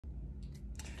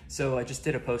So I just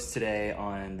did a post today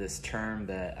on this term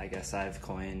that I guess I've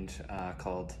coined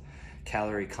called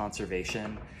calorie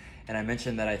conservation. And I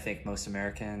mentioned that I think most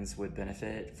Americans would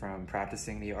benefit from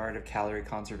practicing the art of calorie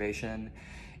conservation.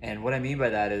 And what I mean by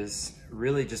that is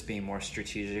really just being more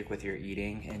strategic with your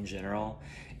eating in general.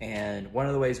 And one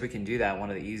of the ways we can do that, one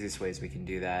of the easiest ways we can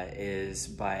do that, is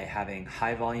by having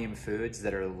high volume foods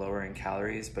that are lower in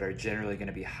calories but are generally going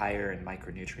to be higher in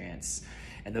micronutrients.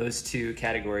 And those two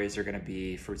categories are going to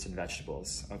be fruits and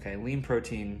vegetables. Okay, lean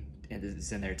protein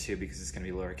is in there too because it's going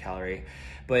to be lower calorie.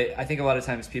 But I think a lot of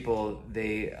times people,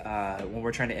 when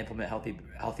we're trying to implement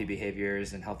healthy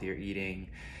behaviors and healthier eating,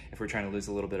 if we're trying to lose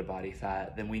a little bit of body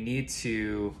fat, then we need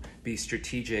to be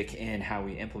strategic in how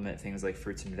we implement things like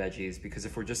fruits and veggies. Because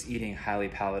if we're just eating highly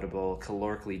palatable,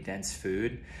 calorically dense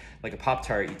food, like a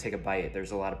Pop-Tart, you take a bite,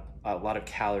 there's a lot of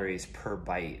calories per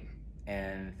bite.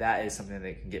 And that is something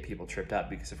that can get people tripped up,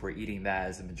 because if we're eating that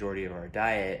as a majority of our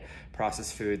diet,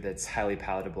 processed food that's highly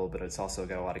palatable, but it's also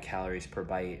got a lot of calories per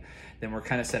bite, then we're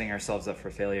kind of setting ourselves up for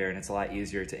failure. And it's a lot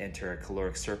easier to enter a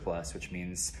caloric surplus, which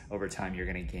means over time you're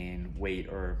going to gain weight,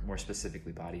 or more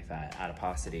specifically body fat,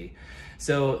 adiposity.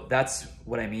 So that's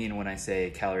what I mean when I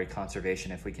say calorie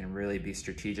conservation. If we can really be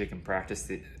strategic and practice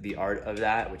the art of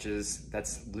that,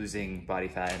 that's losing body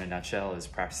fat in a nutshell, is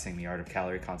practicing the art of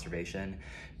calorie conservation.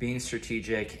 Being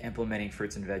strategic, implementing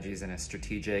fruits and veggies in a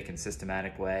strategic and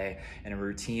systematic way, in a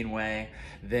routine way,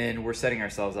 then we're setting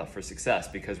ourselves up for success,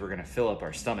 because we're gonna fill up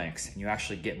our stomachs, and you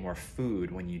actually get more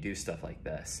food when you do stuff like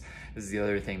this. This is the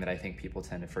other thing that I think people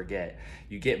tend to forget.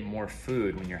 You get more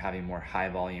food when you're having more high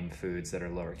volume foods that are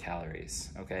lower calories,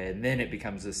 okay? And then it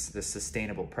becomes this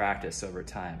sustainable practice over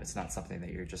time. It's not something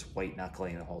that you're just white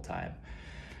knuckling the whole time.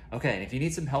 Okay, and if you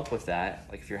need some help with that,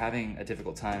 like if you're having a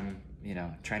difficult time,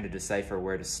 trying to decipher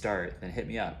where to start, then hit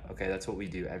me up. Okay, that's what we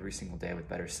do every single day with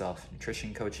Better Self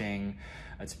Nutrition Coaching.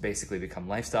 It's basically become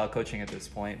lifestyle coaching at this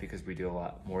point, because we do a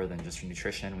lot more than just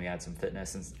nutrition. We add some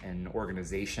fitness and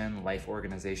organization, life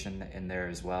organization in there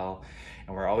as well.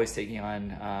 And we're always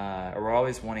we're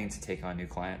always wanting to take on new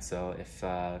clients. So if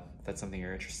that's something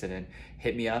you're interested in,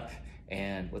 hit me up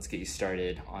and let's get you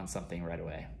started on something right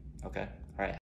away. Okay.